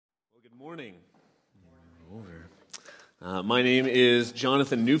Morning. My name is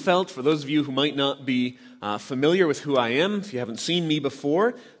Jonathan Neufeld. For those of you who might not be familiar with who I am, if you haven't seen me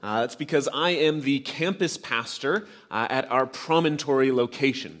before, it's because I am the campus pastor at our Promontory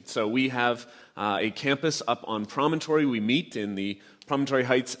location. So we have a campus up on Promontory. We meet in the Promontory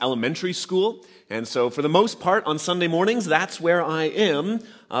Heights Elementary School. And so for the most part, on Sunday mornings, that's where I am,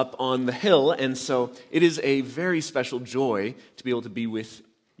 up on the hill. And so it is a very special joy to be able to be with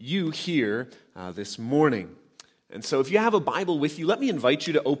you here this morning. And so if you have a Bible with you, let me invite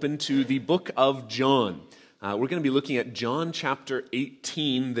you to open to the book of John. We're going to be looking at John chapter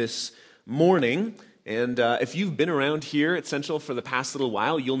 18 this morning. And if you've been around here at Central for the past little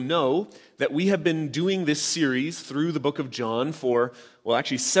while, you'll know that we have been doing this series through the book of John for, well,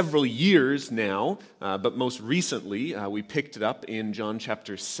 actually several years now. But most recently, we picked it up in John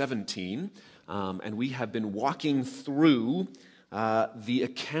chapter 17. And we have been walking through the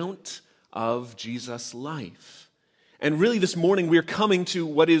account of Jesus' life. And really this morning we're coming to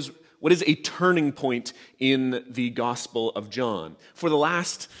what is a turning point in the Gospel of John. For the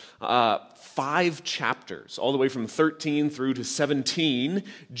last 5 chapters, all the way from 13 through to 17,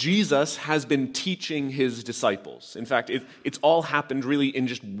 Jesus has been teaching his disciples. In fact, it's all happened really in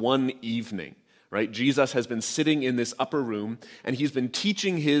just one evening, right? Jesus has been sitting in this upper room and he's been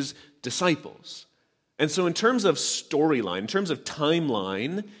teaching his disciples. And so in terms of storyline, in terms of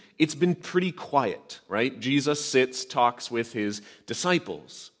timeline, it's been pretty quiet, right? Jesus sits, talks with his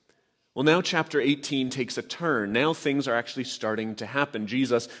disciples. Well, now chapter 18 takes a turn. Now things are actually starting to happen.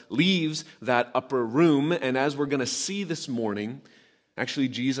 Jesus leaves that upper room, and as we're going to see this morning, actually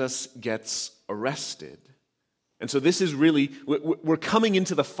Jesus gets arrested. And so this is really, we're coming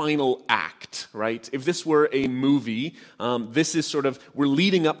into the final act, right? If this were a movie, this is sort of, we're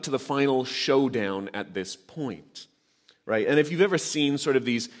leading up to the final showdown at this point, right? And if you've ever seen sort of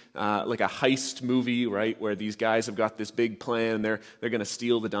these, like a heist movie, right, where these guys have got this big plan, they're going to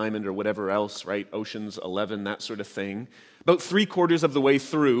steal the diamond or whatever else, right? Ocean's 11, that sort of thing. About 3/4 of the way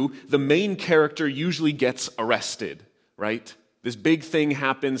through, the main character usually gets arrested, right? This big thing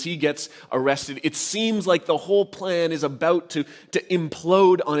happens, he gets arrested. It seems like the whole plan is about to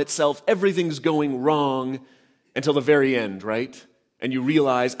implode on itself. Everything's going wrong until the very end, right? And you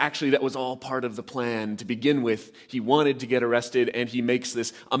realize, actually, that was all part of the plan to begin with. He wanted to get arrested, and he makes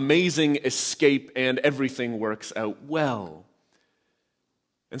this amazing escape, and everything works out well.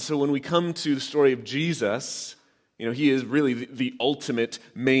 And so when we come to the story of Jesus, you know, he is really the ultimate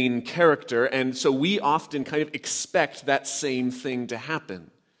main character, and so we often kind of expect that same thing to happen.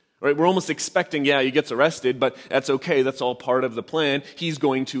 Right? We're almost expecting, yeah, he gets arrested, but that's okay, that's all part of the plan. He's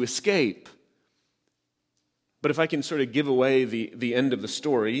going to escape. But if I can sort of give away the end of the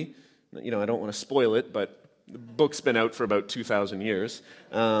story, you know, I don't want to spoil it, but the book's been out for about 2,000 years.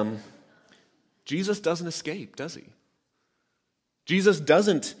 Jesus doesn't escape, does he? Jesus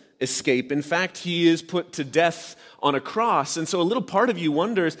doesn't escape. In fact, he is put to death on a cross. And so a little part of you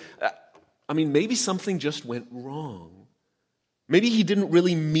wonders, maybe something just went wrong. Maybe he didn't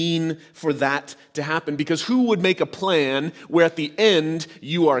really mean for that to happen, because who would make a plan where at the end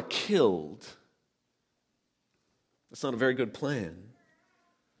you are killed? That's not a very good plan.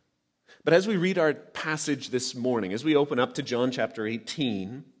 But as we read our passage this morning, as we open up to John chapter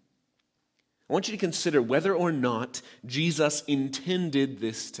 18, I want you to consider whether or not Jesus intended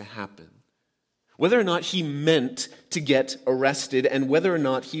this to happen. Whether or not he meant to get arrested, and whether or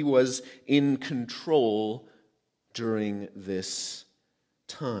not he was in control during this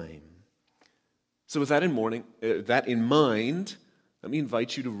time. So with that in mind, let me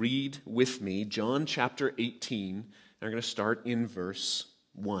invite you to read with me John chapter 18, and we're going to start in verse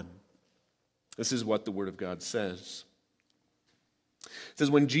 1. This is what the Word of God says. It says,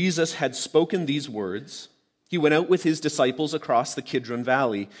 when Jesus had spoken these words, he went out with his disciples across the Kidron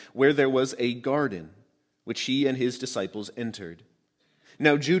Valley, where there was a garden, which he and his disciples entered.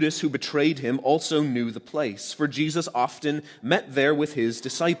 Now Judas, who betrayed him, also knew the place, for Jesus often met there with his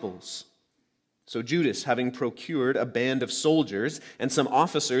disciples. So Judas, having procured a band of soldiers and some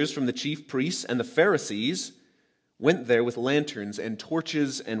officers from the chief priests and the Pharisees, went there with lanterns and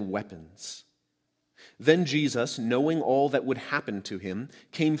torches and weapons. Then Jesus, knowing all that would happen to him,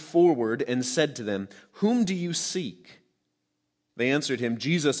 came forward and said to them, "Whom do you seek?" They answered him,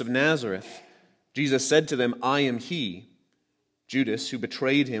 "Jesus of Nazareth." Jesus said to them, "I am he." Judas, who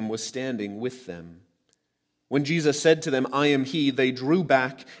betrayed him, was standing with them. When Jesus said to them, "I am he," they drew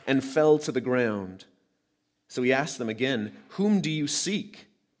back and fell to the ground. So he asked them again, "Whom do you seek?"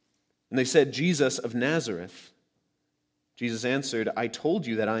 And they said, "Jesus of Nazareth." Jesus answered, "I told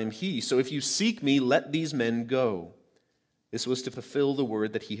you that I am he, so if you seek me, let these men go." This was to fulfill the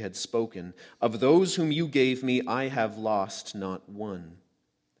word that he had spoken. Of those whom you gave me, I have lost not one.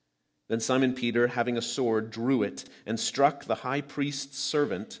 Then Simon Peter, having a sword, drew it and struck the high priest's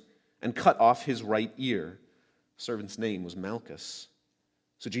servant and cut off his right ear. The servant's name was Malchus.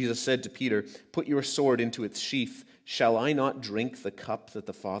 So Jesus said to Peter, "Put your sword into its sheath. Shall I not drink the cup that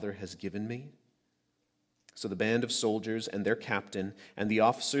the Father has given me?" So the band of soldiers and their captain and the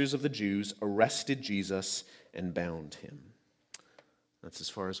officers of the Jews arrested Jesus and bound him. That's as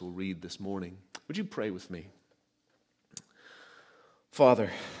far as we'll read this morning. Would you pray with me?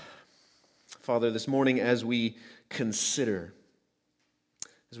 Father, this morning as we consider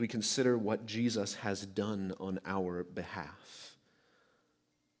what Jesus has done on our behalf,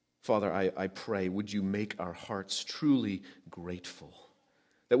 Father, I pray, would you make our hearts truly grateful,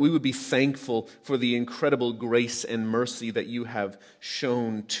 that we would be thankful for the incredible grace and mercy that you have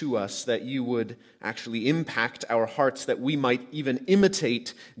shown to us, that you would actually impact our hearts, that we might even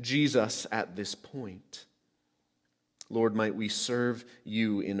imitate Jesus at this point. Lord, might we serve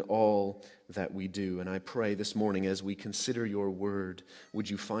you in all that we do. And I pray this morning as we consider your word, would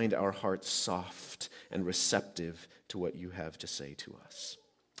you find our hearts soft and receptive to what you have to say to us.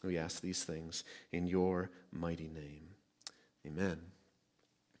 We ask these things in your mighty name. Amen.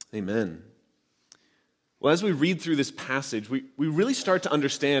 Amen. Well, as we read through this passage, we really start to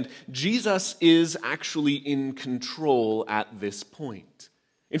understand Jesus is actually in control at this point.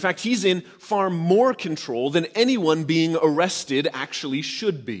 In fact, he's in far more control than anyone being arrested actually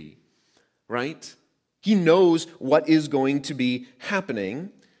should be, right? He knows what is going to be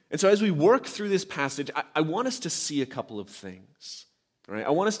happening. And so as we work through this passage, I want us to see a couple of things. Right?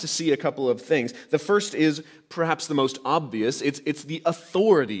 I want us to see a couple of things. The first is perhaps the most obvious. It's the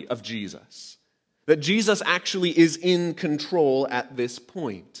authority of Jesus. That Jesus actually is in control at this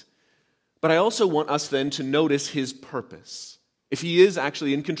point. But I also want us then to notice his purpose. If he is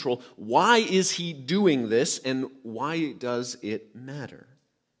actually in control, why is he doing this and why does it matter?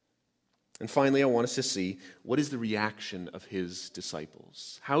 And finally, I want us to see what is the reaction of his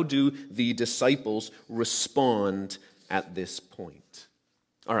disciples. How do the disciples respond at this point?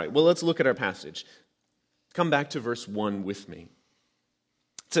 All right, well, let's look at our passage. Come back to verse 1 with me.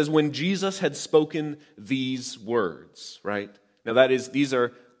 It says, when Jesus had spoken these words, right? Now these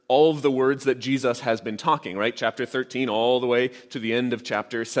are all of the words that Jesus has been talking, right? Chapter 13 all the way to the end of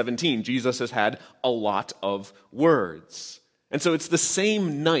chapter 17. Jesus has had a lot of words. And so it's the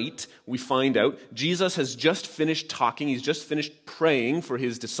same night we find out Jesus has just finished talking. He's just finished praying for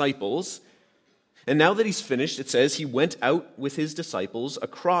his disciples. And now that he's finished, it says he went out with his disciples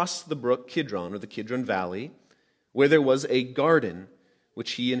across the brook Kidron, or the Kidron Valley, where there was a garden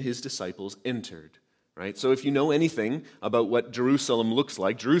which he and his disciples entered. Right? So if you know anything about what Jerusalem looks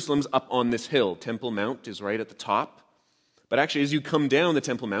like, Jerusalem's up on this hill. Temple Mount is right at the top. But actually, as you come down the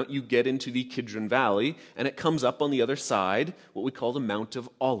Temple Mount, you get into the Kidron Valley, and it comes up on the other side, what we call the Mount of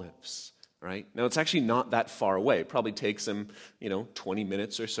Olives. Right? Now, it's actually not that far away. It probably takes him, 20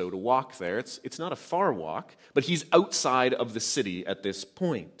 minutes or so to walk there. It's not a far walk, but he's outside of the city at this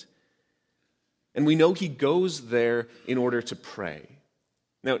point. And we know he goes there in order to pray.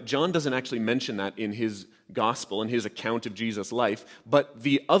 Now, John doesn't actually mention that in his gospel, in his account of Jesus' life, but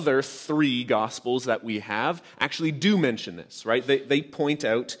the other three gospels that we have actually do mention this, right? They point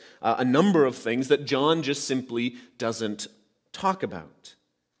out a number of things that John just simply doesn't talk about.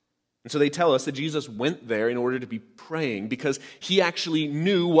 And so they tell us that Jesus went there in order to be praying because he actually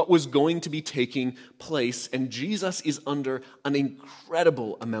knew what was going to be taking place, and Jesus is under an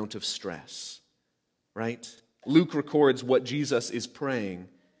incredible amount of stress, right? Luke records what Jesus is praying.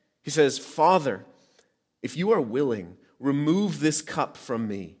 He says, "Father, if you are willing, remove this cup from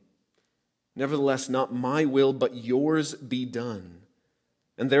me. Nevertheless, not my will, but yours be done."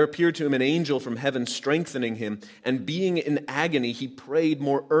 And there appeared to him an angel from heaven strengthening him, and being in agony, he prayed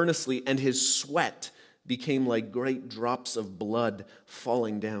more earnestly, and his sweat became like great drops of blood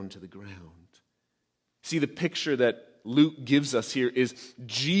falling down to the ground. See, the picture that Luke gives us here is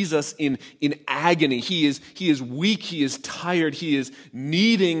Jesus in agony. He is weak, he is tired, he is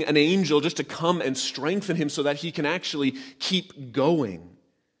needing an angel just to come and strengthen him so that he can actually keep going.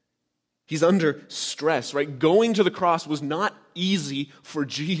 He's under stress, right? Going to the cross was not easy for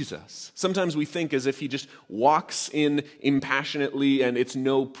Jesus. Sometimes we think as if he just walks in impassionately and it's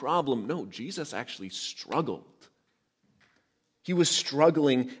no problem. No, Jesus actually struggled. He was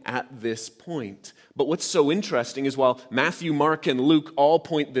struggling at this point. But what's so interesting is while Matthew, Mark, and Luke all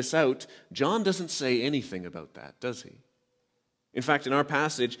point this out, John doesn't say anything about that, does he? In fact, in our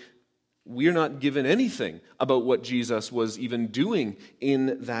passage, we're not given anything about what Jesus was even doing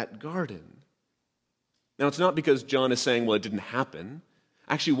in that garden. Now, it's not because John is saying, well, it didn't happen.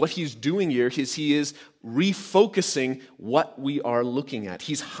 Actually, what he's doing here is he is refocusing what we are looking at.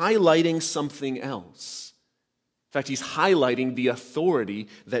 He's highlighting something else. In fact, he's highlighting the authority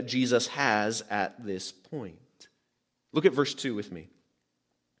that Jesus has at this point. Look at verse 2 with me.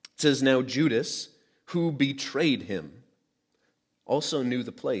 It says, "Now Judas, who betrayed him, also knew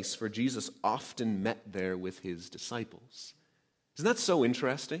the place, for Jesus often met there with his disciples." Isn't that so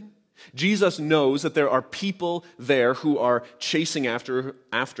interesting? Jesus knows that there are people there who are chasing after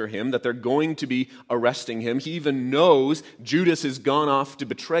him, that they're going to be arresting him. He even knows Judas has gone off to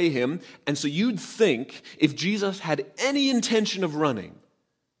betray him. And so you'd think if Jesus had any intention of running,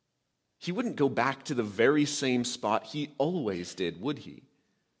 he wouldn't go back to the very same spot he always did, would he?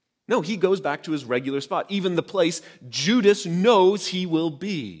 No, he goes back to his regular spot, even the place Judas knows he will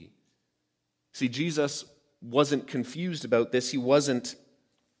be. See, Jesus wasn't confused about this. It wasn't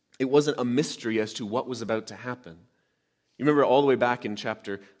a mystery as to what was about to happen. You remember all the way back in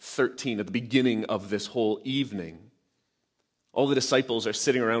chapter 13, at the beginning of this whole evening, all the disciples are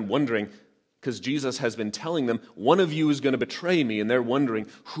sitting around wondering, because Jesus has been telling them, one of you is going to betray me, and they're wondering,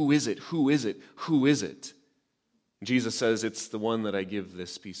 who is it? Who is it? Who is it? Jesus says, it's the one that I give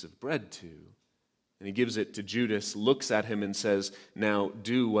this piece of bread to. And he gives it to Judas, looks at him and says, now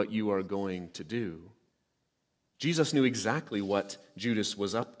do what you are going to do. Jesus knew exactly what Judas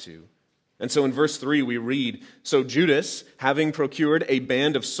was up to. And so in verse 3 we read, "So Judas, having procured a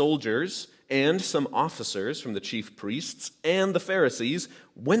band of soldiers and some officers from the chief priests and the Pharisees,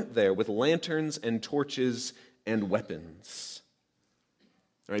 went there with lanterns and torches and weapons."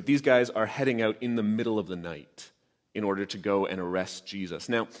 All right, these guys are heading out in the middle of the night in order to go and arrest Jesus.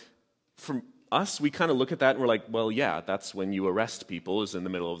 Now, from us, we kind of look at that and we're like, well, yeah, that's when you arrest people, is in the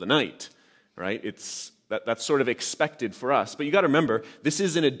middle of the night, right? That's sort of expected for us. But you got to remember, this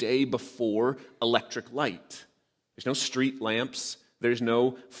is in a day before electric light. There's no street lamps. There's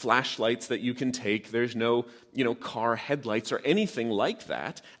no flashlights that you can take. There's no, car headlights or anything like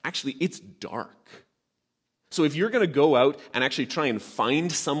that. Actually, it's dark. So if you're going to go out and actually try and find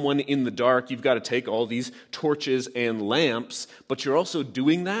someone in the dark, you've got to take all these torches and lamps. But you're also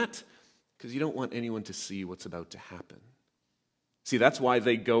doing that because you don't want anyone to see what's about to happen. See, that's why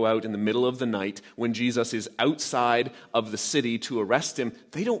they go out in the middle of the night when Jesus is outside of the city to arrest him.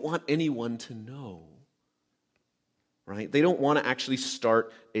 They don't want anyone to know, right? They don't want to actually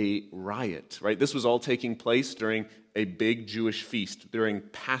start a riot, right? This was all taking place during a big Jewish feast, during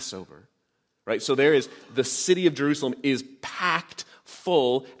Passover, right? So the city of Jerusalem is packed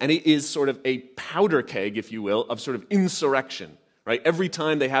full, and it is sort of a powder keg, if you will, of sort of insurrection. Right? Every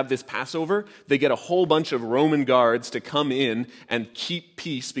time they have this Passover, they get a whole bunch of Roman guards to come in and keep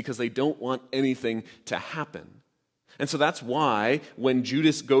peace because they don't want anything to happen. And so that's why when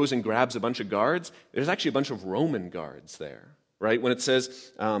Judas goes and grabs a bunch of guards, there's actually a bunch of Roman guards there. Right? When it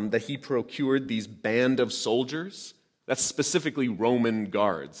says that he procured these band of soldiers, that's specifically Roman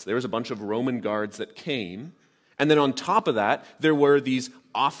guards. There was a bunch of Roman guards that came. And then on top of that, there were these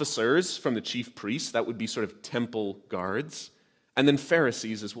officers from the chief priests. That would be sort of temple guards. And then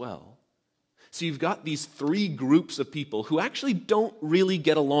Pharisees as well. So you've got these three groups of people who actually don't really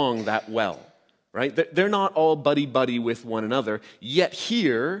get along that well, right? They're not all buddy-buddy with one another, yet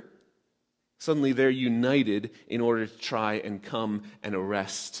here, suddenly they're united in order to try and come and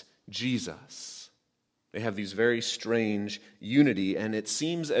arrest Jesus. They have these very strange unity, and it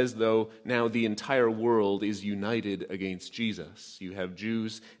seems as though now the entire world is united against Jesus. You have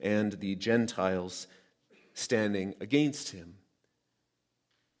Jews and the Gentiles standing against him.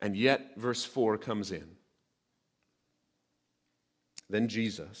 And yet, verse 4 comes in. Then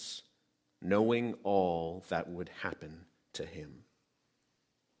Jesus, knowing all that would happen to him.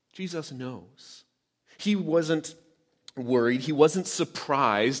 Jesus knows. He wasn't worried. He wasn't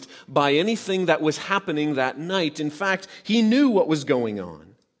surprised by anything that was happening that night. In fact, he knew what was going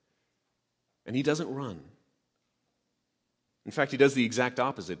on. And he doesn't run. In fact, he does the exact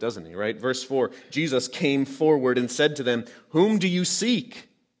opposite, doesn't he? Right? Verse 4, Jesus came forward and said to them, "Whom do you seek?"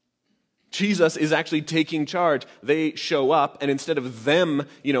 Jesus is actually taking charge. They show up, and instead of them,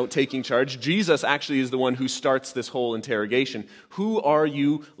 taking charge, Jesus actually is the one who starts this whole interrogation. "Who are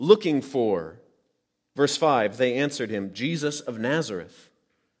you looking for?" Verse 5, they answered him, "Jesus of Nazareth."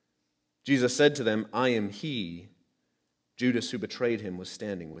 Jesus said to them, "I am he." Judas, who betrayed him, was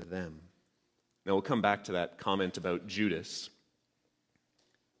standing with them. Now we'll come back to that comment about Judas.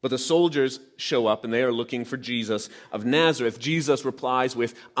 But the soldiers show up and they are looking for Jesus of Nazareth. Jesus replies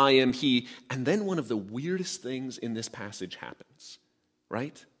with, "I am he." And then one of the weirdest things in this passage happens,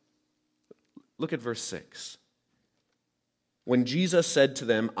 right? Look at verse 6. When Jesus said to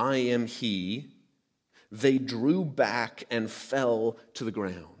them, "I am he," they drew back and fell to the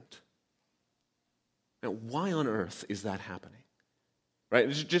ground. Now, why on earth is that happening? Right?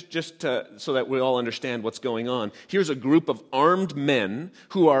 So that we all understand what's going on. Here's a group of armed men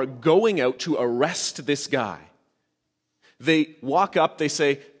who are going out to arrest this guy. They walk up, they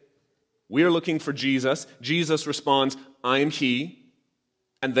say, "We are looking for Jesus." Jesus responds, "I am he."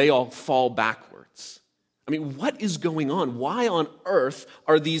 And they all fall backwards. I mean, what is going on? Why on earth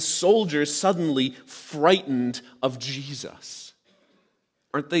are these soldiers suddenly frightened of Jesus?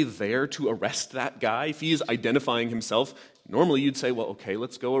 Aren't they there to arrest that guy? If he is identifying himself, normally you'd say, well, okay,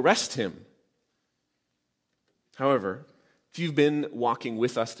 let's go arrest him. However, if you've been walking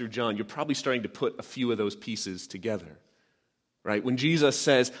with us through John, you're probably starting to put a few of those pieces together, right? When Jesus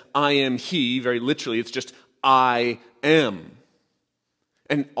says, "I am he," very literally, it's just, "I am."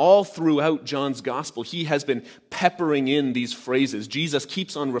 And all throughout John's gospel, he has been peppering in these phrases. Jesus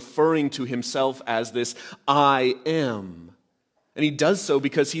keeps on referring to himself as this "I am." And he does so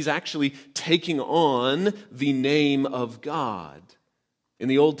because he's actually taking on the name of God. In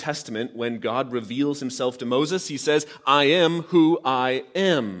the Old Testament, when God reveals himself to Moses, he says, "I am who I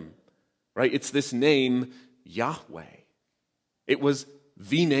am." Right? It's this name, Yahweh. It was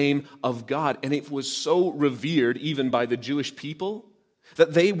the name of God, and it was so revered even by the Jewish people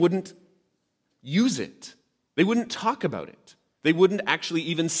that they wouldn't use it. They wouldn't talk about it. They wouldn't actually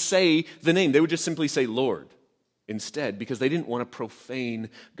even say the name. They would just simply say Lord instead, because they didn't want to profane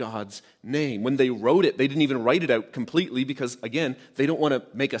God's name. When they wrote it, they didn't even write it out completely because, again, they don't want to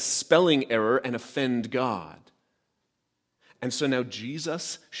make a spelling error and offend God. And so now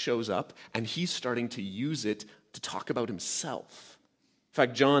Jesus shows up, and he's starting to use it to talk about himself. In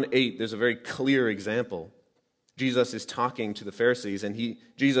fact, John 8, there's a very clear example. Jesus is talking to the Pharisees, and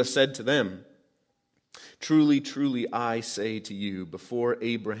Jesus said to them, "Truly, truly, I say to you, before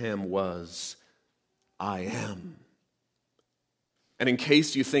Abraham was, I am." And in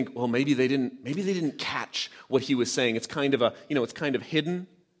case you think, well, maybe they didn't catch what he was saying. It's kind of hidden.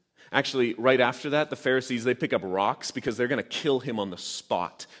 Actually, right after that, the Pharisees, they pick up rocks because they're going to kill him on the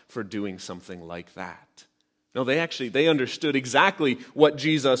spot for doing something like that. No, they understood exactly what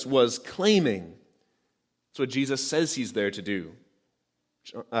Jesus was claiming. That's what Jesus says he's there to do.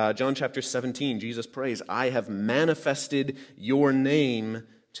 John chapter 17, Jesus prays, "I have manifested your name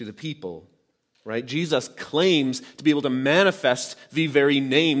to the people." Right? Jesus claims to be able to manifest the very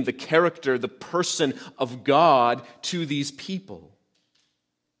name, the character, the person of God to these people.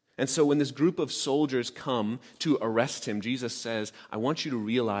 And so when this group of soldiers come to arrest him, Jesus says, "I want you to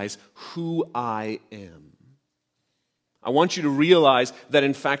realize who I am. I want you to realize that,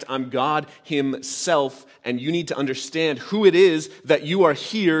 in fact, I'm God himself, and you need to understand who it is that you are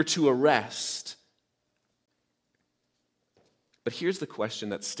here to arrest." But here's the question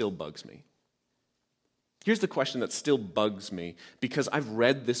that still bugs me. Here's the question that still bugs me, because I've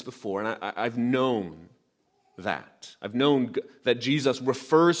read this before, and I've known that. I've known that Jesus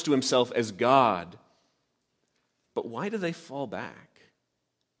refers to himself as God. But why do they fall back?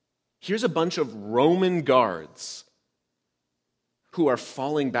 Here's a bunch of Roman guards who are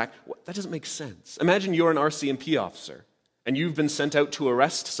falling back. That doesn't make sense. Imagine you're an RCMP officer, and you've been sent out to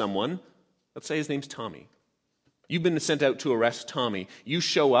arrest someone. Let's say his name's Tommy. You've been sent out to arrest Tommy. You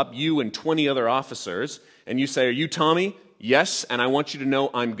show up, you and 20 other officers, and you say, "Are you Tommy?" "Yes, and I want you to know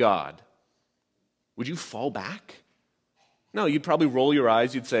I'm God." Would you fall back? No, you'd probably roll your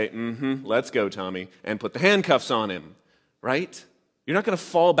eyes. You'd say, "Let's go, Tommy," and put the handcuffs on him, right? You're not going to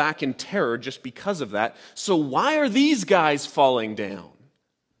fall back in terror just because of that. So why are these guys falling down?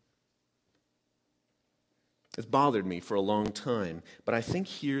 It's bothered me for a long time, but I think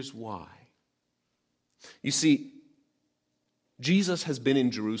here's why. You see, Jesus has been in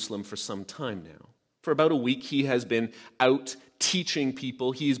Jerusalem for some time now. For about a week, he has been out teaching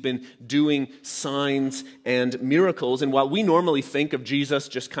people. He's been doing signs and miracles. And while we normally think of Jesus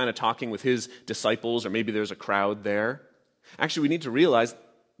just kind of talking with his disciples, or maybe there's a crowd there, actually we need to realize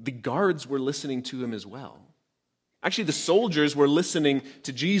the guards were listening to him as well. Actually, the soldiers were listening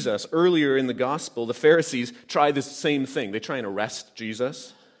to Jesus. Earlier in the gospel, the Pharisees try this same thing. They try and arrest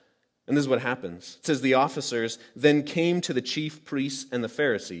Jesus. And this is what happens. It says, "The officers then came to the chief priests and the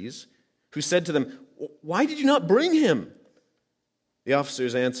Pharisees, who said to them, 'Why did you not bring him?' The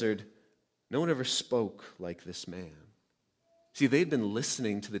officers answered, 'No one ever spoke like this man.'" See, they'd been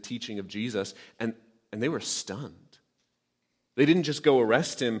listening to the teaching of Jesus, and they were stunned. They didn't just go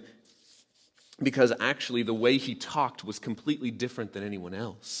arrest him because actually the way he talked was completely different than anyone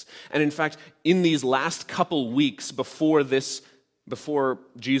else. And in fact, in these last couple weeks before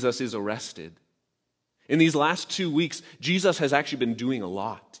Jesus is arrested, In these last 2 weeks, Jesus has actually been doing a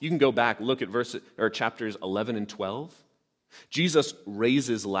lot. You can go back, look at chapters 11 and 12. Jesus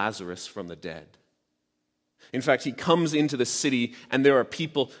raises Lazarus from the dead. In fact, he comes into the city and there are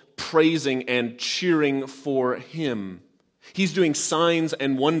people praising and cheering for him. He's doing signs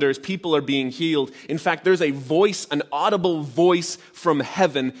and wonders. People are being healed. In fact, there's a voice, an audible voice from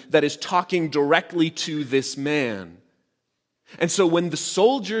heaven that is talking directly to this man. And so when the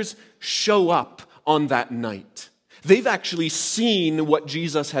soldiers show up on that night, they've actually seen what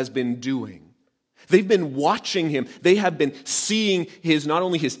Jesus has been doing. They've been watching him. They have been seeing not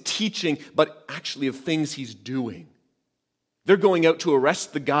only his teaching, but actually of things he's doing. They're going out to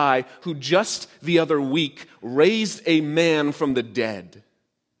arrest the guy who just the other week raised a man from the dead.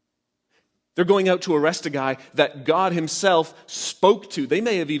 They're going out to arrest a guy that God himself spoke to. They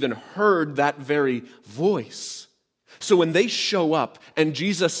may have even heard that very voice. So when they show up and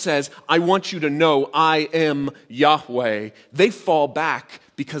Jesus says, I want you to know I am Yahweh, they fall back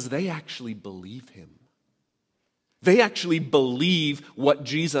because they actually believe him. They actually believe what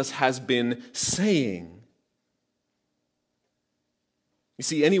Jesus has been saying. You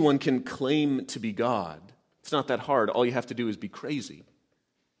see, anyone can claim to be God. It's not that hard. All you have to do is be crazy.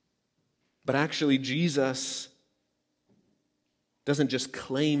 But actually, Jesus doesn't just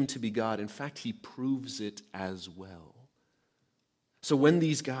claim to be God. In fact, he proves it as well. So when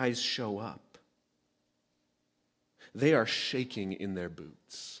these guys show up, they are shaking in their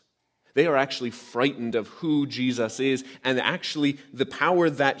boots. They are actually frightened of who Jesus is and actually the power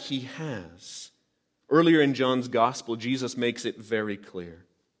that he has. Earlier in John's gospel, Jesus makes it very clear.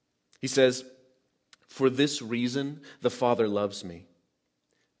 He says, "For this reason the Father loves me,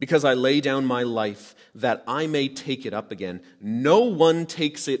 because I lay down my life that I may take it up again. No one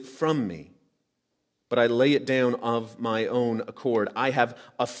takes it from me, but I lay it down of my own accord. I have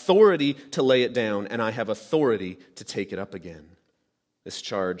authority to lay it down, and I have authority to take it up again. This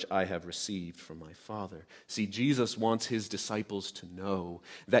charge I have received from my Father." See, Jesus wants his disciples to know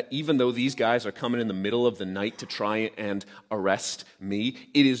that even though these guys are coming in the middle of the night to try and arrest me,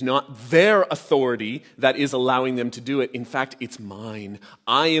 it is not their authority that is allowing them to do it. In fact, it's mine.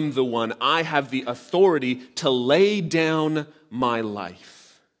 I am the one. I have the authority to lay down my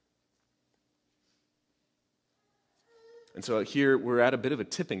life. And so here we're at a bit of a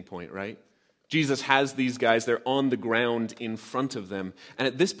tipping point, right? Jesus has these guys, they're on the ground in front of them. And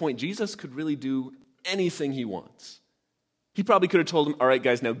at this point, Jesus could really do anything he wants. He probably could have told them, all right,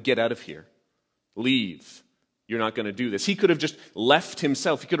 guys, now get out of here. Leave. You're not going to do this. He could have just left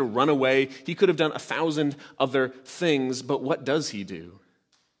himself. He could have run away. He could have done 1,000 other things. But what does he do?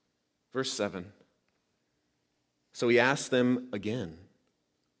 Verse 7. So he asked them again,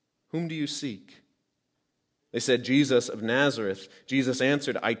 "Whom do you seek?" They said, "Jesus of Nazareth." Jesus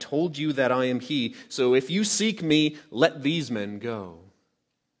answered, "I told you that I am he. So if you seek me, let these men go."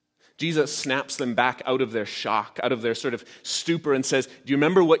 Jesus snaps them back out of their shock, out of their sort of stupor, and says, "Do you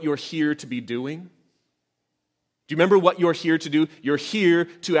remember what you're here to be doing? Do you remember what you're here to do? You're here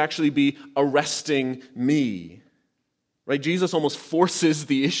to actually be arresting me." Right? Jesus almost forces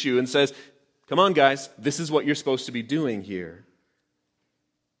the issue and says, "Come on, guys, this is what you're supposed to be doing here."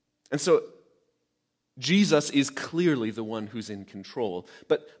 And so Jesus is clearly the one who's in control.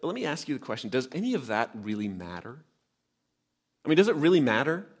 But let me ask you the question, does any of that really matter? I mean, does it really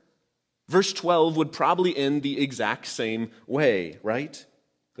matter? Verse 12 would probably end the exact same way, right?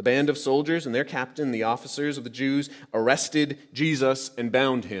 The band of soldiers and their captain, the officers of the Jews, arrested Jesus and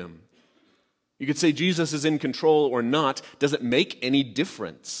bound him. You could say Jesus is in control or not. Does it make any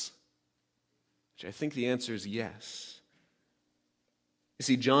difference? Which I think the answer is yes. You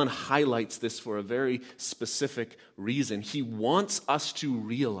see, John highlights this for a very specific reason. He wants us to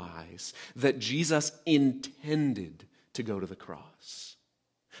realize that Jesus intended to go to the cross.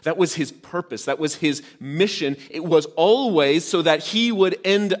 That was his purpose. That was his mission. It was always so that he would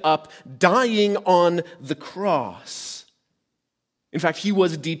end up dying on the cross. In fact, he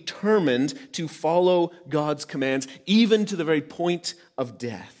was determined to follow God's commands, even to the very point of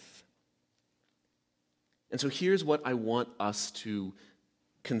death. And so here's what I want us to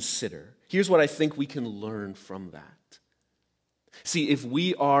consider. Here's what I think we can learn from that. See, if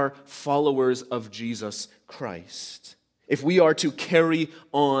we are followers of Jesus Christ, if we are to carry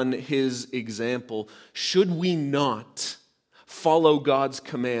on his example, should we not follow God's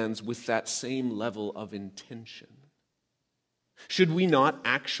commands with that same level of intention? Should we not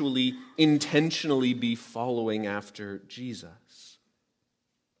actually intentionally be following after Jesus?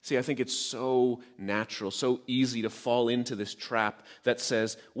 See, I think it's so natural, so easy to fall into this trap that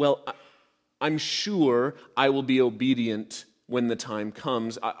says, well, I'm sure I will be obedient when the time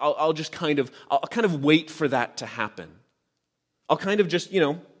comes, I'll kind of wait for that to happen. I'll kind of just,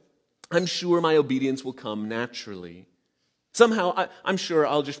 I'm sure my obedience will come naturally. Somehow, I'm sure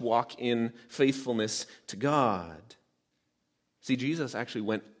I'll just walk in faithfulness to God. See, Jesus actually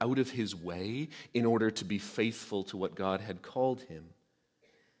went out of his way in order to be faithful to what God had called him.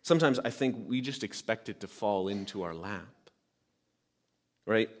 Sometimes I think we just expect it to fall into our lap,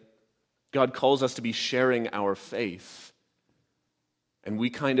 right? God calls us to be sharing our faith, and we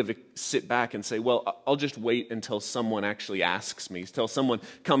kind of sit back and say, well, I'll just wait until someone actually asks me, until someone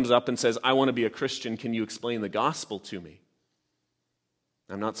comes up and says, I want to be a Christian, can you explain the gospel to me?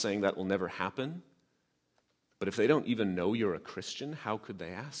 I'm not saying that will never happen, but if they don't even know you're a Christian, how could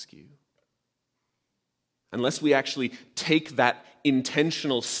they ask you? Unless we actually take that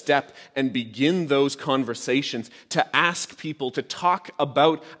intentional step and begin those conversations to ask people to talk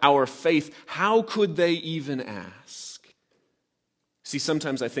about our faith, how could they even ask? See,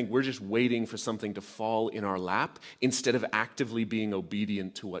 sometimes I think we're just waiting for something to fall in our lap instead of actively being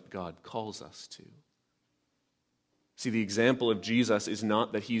obedient to what God calls us to. See, the example of Jesus is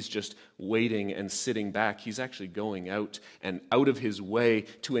not that he's just waiting and sitting back. He's actually going out and out of his way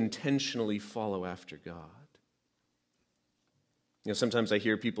to intentionally follow after God. Sometimes I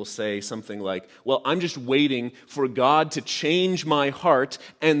hear people say something like, well, I'm just waiting for God to change my heart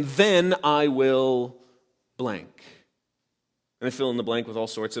and then I will blank. And I fill in the blank with all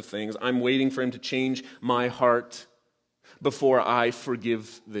sorts of things. I'm waiting for him to change my heart before I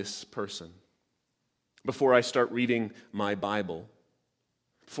forgive this person, before I start reading my Bible,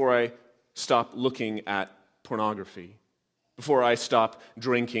 before I stop looking at pornography, before I stop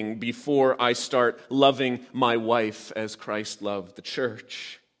drinking, before I start loving my wife as Christ loved the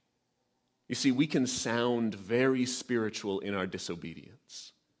church. You see, we can sound very spiritual in our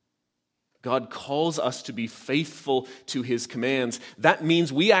disobedience. God calls us to be faithful to his commands. That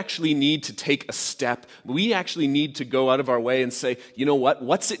means we actually need to take a step. We actually need to go out of our way and say, you know what?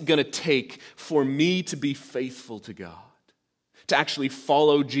 What's it going to take for me to be faithful to God? To actually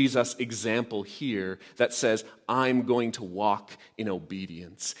follow Jesus' example here that says, I'm going to walk in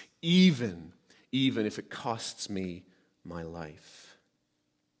obedience, even if it costs me my life.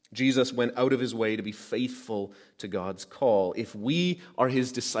 Jesus went out of his way to be faithful to God's call. If we are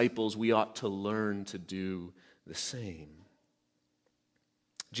his disciples, we ought to learn to do the same.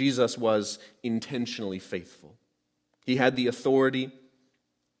 Jesus was intentionally faithful. He had the authority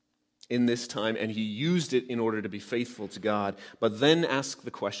in this time, and he used it in order to be faithful to God. But then ask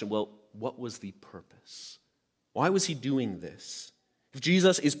the question, well, what was the purpose? Why was he doing this? If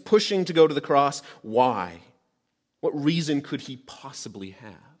Jesus is pushing to go to the cross, why? What reason could he possibly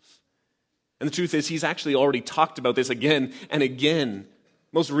have? And the truth is, he's actually already talked about this again and again.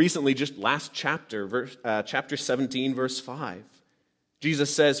 Most recently, just last chapter, chapter 17, verse 5.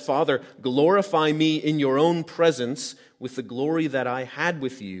 Jesus says, Father, glorify me in your own presence with the glory that I had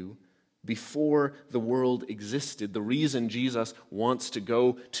with you before the world existed. The reason Jesus wants to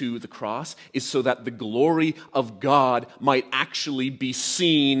go to the cross is so that the glory of God might actually be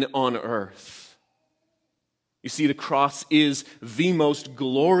seen on earth. You see, the cross is the most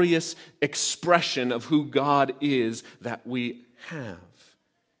glorious expression of who God is that we have.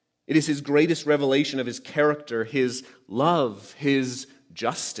 It is his greatest revelation of his character, his love, his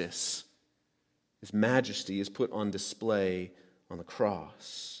justice. His majesty is put on display on the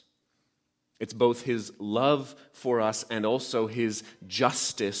cross. It's both his love for us and also his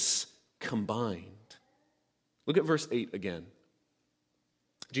justice combined. Look at verse 8 again.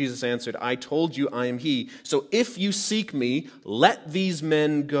 Jesus answered, I told you I am he. So if you seek me, let these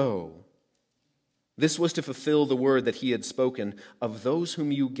men go. This was to fulfill the word that he had spoken. Of those whom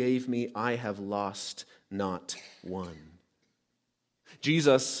you gave me, I have lost not one.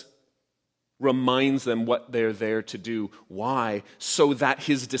 Jesus reminds them what they're there to do. Why? So that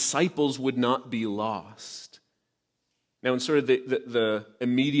his disciples would not be lost. Now, in sort of the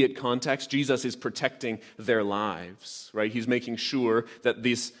immediate context, Jesus is protecting their lives, right? He's making sure that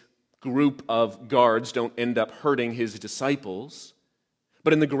this group of guards don't end up hurting his disciples.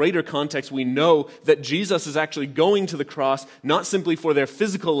 But in the greater context, we know that Jesus is actually going to the cross not simply for their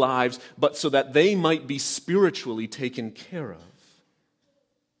physical lives, but so that they might be spiritually taken care of.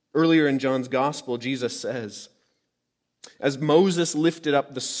 Earlier in John's Gospel, Jesus says, as Moses lifted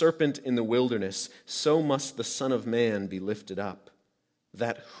up the serpent in the wilderness, so must the Son of Man be lifted up,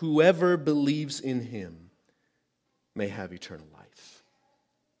 that whoever believes in him may have eternal life.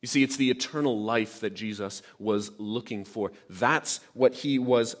 You see, it's the eternal life that Jesus was looking for. That's what he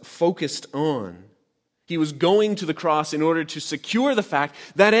was focused on. He was going to the cross in order to secure the fact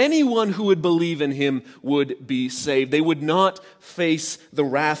that anyone who would believe in him would be saved. They would not face the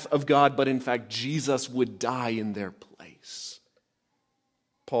wrath of God, but in fact, Jesus would die in their place.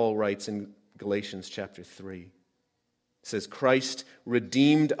 Paul writes in Galatians chapter 3, it says, Christ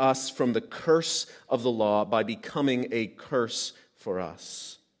redeemed us from the curse of the law by becoming a curse for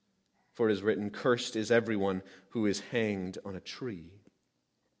us. For it is written, cursed is everyone who is hanged on a tree.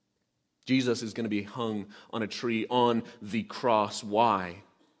 Jesus is going to be hung on a tree on the cross. Why?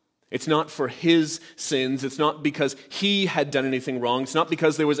 It's not for his sins. It's not because he had done anything wrong. It's not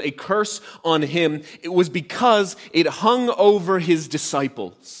because there was a curse on him. It was because it hung over his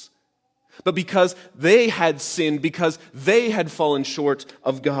disciples. But because they had sinned, because they had fallen short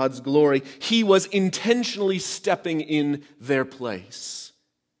of God's glory, he was intentionally stepping in their place.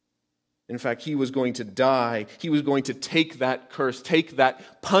 In fact, he was going to die. He was going to take that curse, take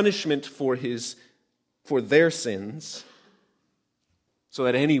that punishment for their sins, so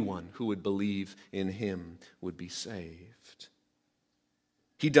that anyone who would believe in him would be saved.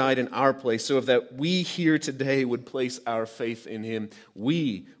 He died in our place so that we here today would place our faith in him,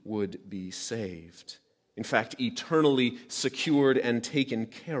 we would be saved. In fact, eternally secured and taken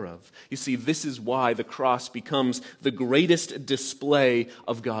care of. You see, this is why the cross becomes the greatest display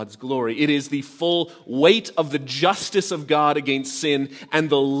of God's glory. It is the full weight of the justice of God against sin and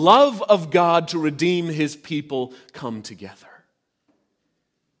the love of God to redeem his people come together.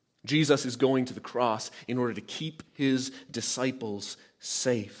 Jesus is going to the cross in order to keep his disciples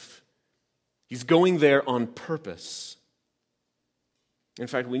safe. He's going there on purpose. In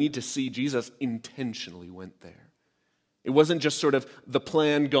fact, we need to see Jesus intentionally went there. It wasn't just sort of the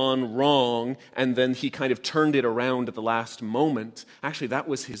plan gone wrong and then he kind of turned it around at the last moment. Actually, that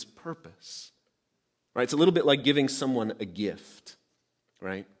was his purpose. Right? It's a little bit like giving someone a gift.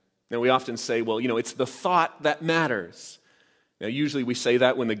 Right? Now, we often say, well, it's the thought that matters. Now, usually we say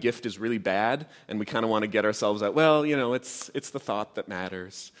that when the gift is really bad and we kind of want to get ourselves out, well, it's the thought that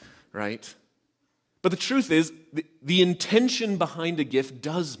matters. Right? But the truth is, the intention behind a gift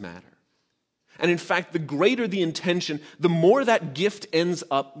does matter. And in fact, the greater the intention, the more that gift ends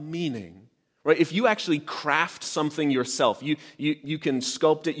up meaning. Right? If you actually craft something yourself, you can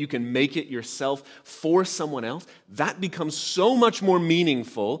sculpt it, you can make it yourself for someone else, that becomes so much more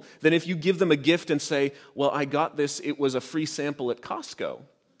meaningful than if you give them a gift and say, well, I got this, it was a free sample at Costco.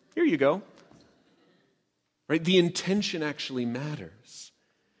 Here you go. Right? The intention actually matters.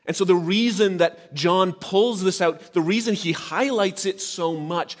 And so the reason that John pulls this out, the reason he highlights it so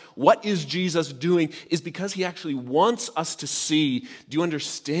much, what is Jesus doing, is because he actually wants us to see, do you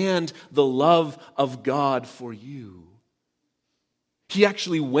understand the love of God for you? He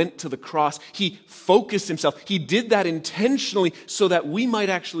actually went to the cross. He focused himself. He did that intentionally so that we might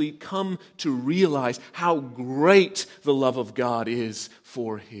actually come to realize how great the love of God is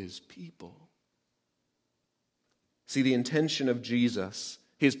for his people. See, the intention of Jesus,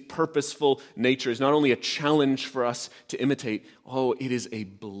 his purposeful nature, is not only a challenge for us to imitate, it is a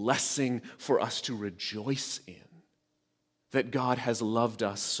blessing for us to rejoice in, that God has loved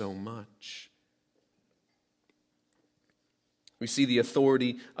us so much. We see the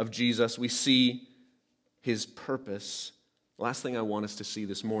authority of Jesus. We see his purpose. Last thing I want us to see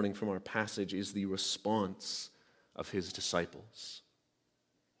this morning from our passage is the response of his disciples.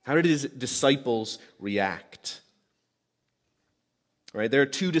 How did his disciples react? Right, there are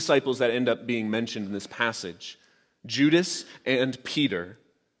two disciples that end up being mentioned in this passage, Judas and Peter.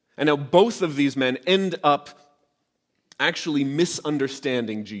 And now both of these men end up actually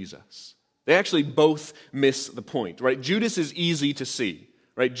misunderstanding Jesus. They actually both miss the point, right? Judas is easy to see,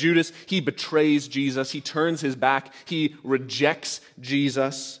 right? Judas, he betrays Jesus. He turns his back. He rejects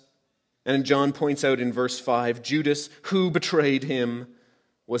Jesus. And John points out in verse 5, Judas, who betrayed him,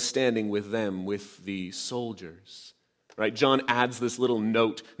 was standing with them, with the soldiers. Right? John adds this little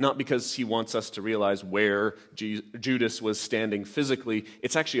note, not because he wants us to realize where Judas was standing physically.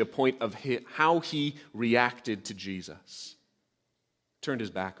 It's actually a point of how he reacted to Jesus. Turned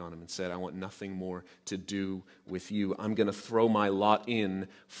his back on him and said, I want nothing more to do with you. I'm going to throw my lot in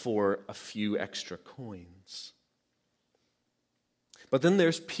for a few extra coins. But then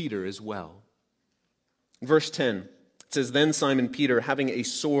there's Peter as well. Verse 10. It says, then Simon Peter, having a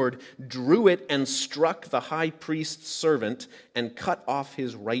sword, drew it and struck the high priest's servant and cut off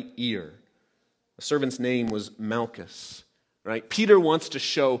his right ear. The servant's name was Malchus. Right? Peter wants to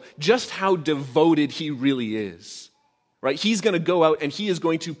show just how devoted he really is. Right? He's going to go out and he is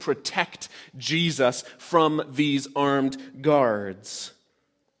going to protect Jesus from these armed guards.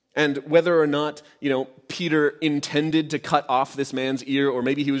 And whether or not, Peter intended to cut off this man's ear, or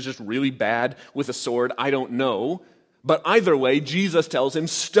maybe he was just really bad with a sword, I don't know. But either way, Jesus tells him,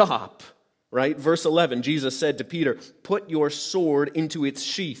 stop, right? Verse 11, Jesus said to Peter, put your sword into its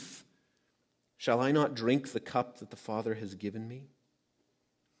sheath. Shall I not drink the cup that the Father has given me?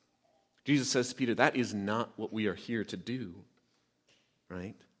 Jesus says to Peter, that is not what we are here to do,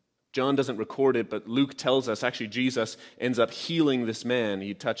 right? John doesn't record it, but Luke tells us, actually Jesus ends up healing this man.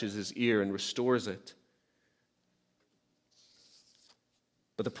 He touches his ear and restores it.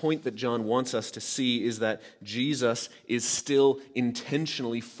 But the point that John wants us to see is that Jesus is still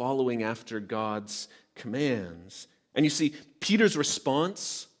intentionally following after God's commands. And you see, Peter's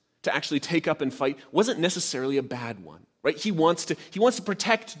response to actually take up and fight wasn't necessarily a bad one. Right? He wants to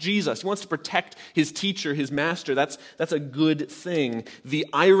protect Jesus. He wants to protect his teacher, his master. That's a good thing. The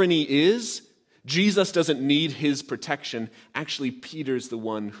irony is, Jesus doesn't need his protection. Actually, Peter's the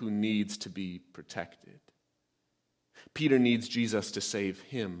one who needs to be protected. Peter needs Jesus to save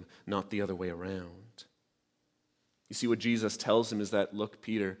him, not the other way around. You see, what Jesus tells him is that, look,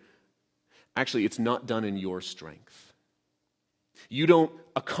 Peter, actually, it's not done in your strength. You don't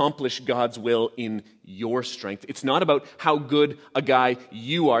accomplish God's will in your strength. It's not about how good a guy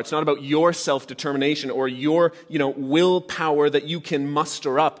you are. It's not about your self-determination or your, willpower that you can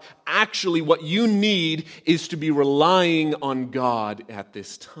muster up. Actually, what you need is to be relying on God at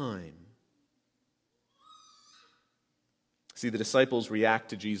this time. See, the disciples react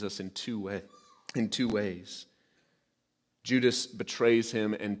to Jesus in two ways. Judas betrays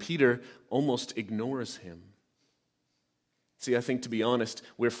him, and Peter almost ignores him. See, I think, to be honest,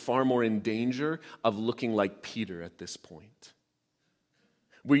 we're far more in danger of looking like Peter at this point.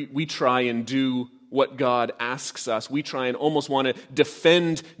 We try and do what God asks us. We try and almost want to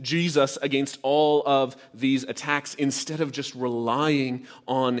defend Jesus against all of these attacks instead of just relying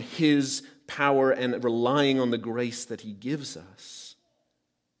on his power and relying on the grace that he gives us.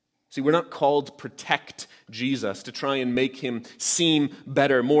 See, we're not called to protect Jesus, to try and make him seem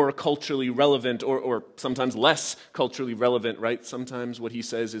better, more culturally relevant, or sometimes less culturally relevant, right? Sometimes what he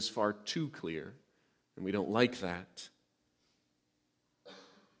says is far too clear, and we don't like that.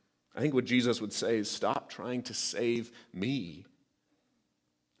 I think what Jesus would say is, stop trying to save me.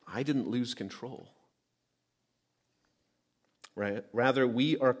 I didn't lose control. Right? Rather,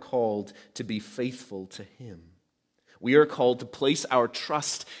 we are called to be faithful to him. We are called to place our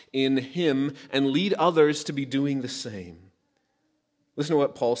trust in him and lead others to be doing the same. Listen to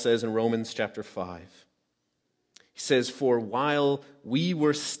what Paul says in Romans chapter 5. He says, for while we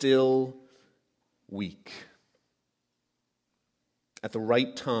were still weak, at the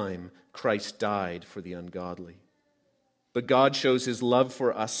right time, Christ died for the ungodly. But God shows his love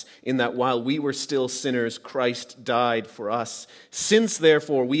for us in that while we were still sinners, Christ died for us. Since,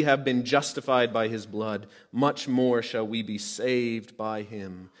 therefore, we have been justified by his blood, much more shall we be saved by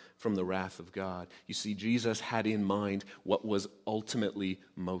him from the wrath of God. You see, Jesus had in mind what was ultimately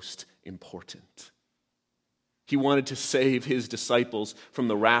most important. He wanted to save his disciples from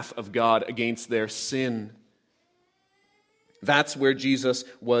the wrath of God against their sin. That's where Jesus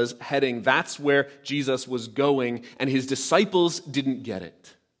was heading. That's where Jesus was going, and his disciples didn't get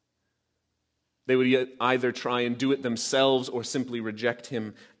it. They would either try and do it themselves or simply reject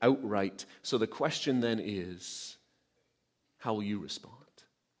him outright. So the question then is, how will you respond?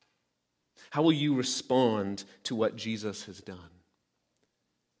 How will you respond to what Jesus has done?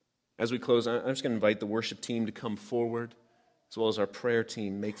 As we close, I'm just going to invite the worship team to come forward, as well as our prayer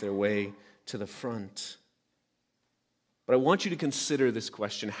team make their way to the front. But I want you to consider this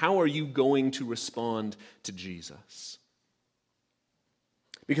question. How are you going to respond to Jesus?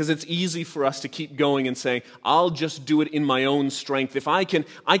 Because it's easy for us to keep going and saying, I'll just do it in my own strength. If I can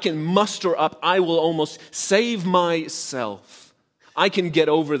muster up, I will almost save myself. I can get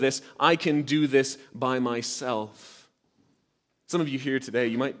over this. I can do this by myself. Some of you here today,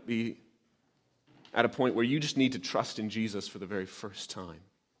 you might be at a point where you just need to trust in Jesus for the very first time.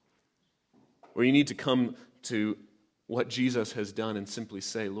 Where you need to come to what Jesus has done and simply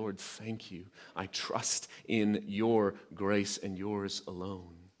say, Lord, thank you. I trust in your grace and yours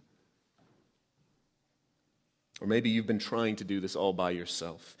alone. Or maybe you've been trying to do this all by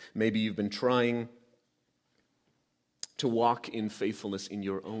yourself. Maybe you've been trying to walk in faithfulness in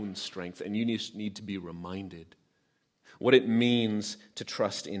your own strength, and you just need to be reminded what it means to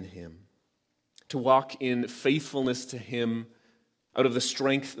trust in him, to walk in faithfulness to him out of the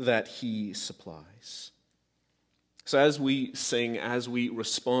strength that he supplies. So as we sing, as we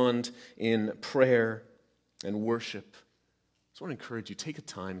respond in prayer and worship, I just want to encourage you, take a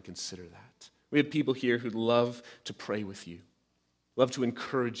time and consider that. We have people here who'd love to pray with you. love to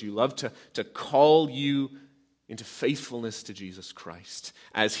encourage you, love to call you into faithfulness to Jesus Christ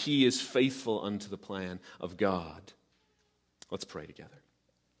as he is faithful unto the plan of God. Let's pray together.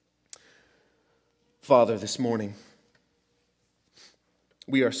 Father, this morning,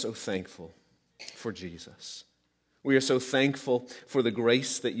 we are so thankful for Jesus. We are so thankful for the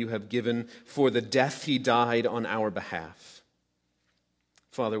grace that you have given, for the death he died on our behalf.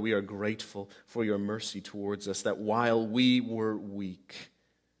 Father, we are grateful for your mercy towards us, that while we were weak,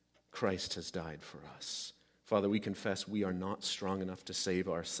 Christ has died for us. Father, we confess we are not strong enough to save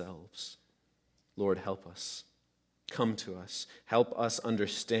ourselves. Lord, help us. Come to us. Help us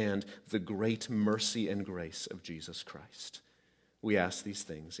understand the great mercy and grace of Jesus Christ. We ask these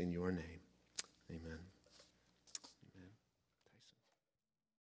things in your name. Amen.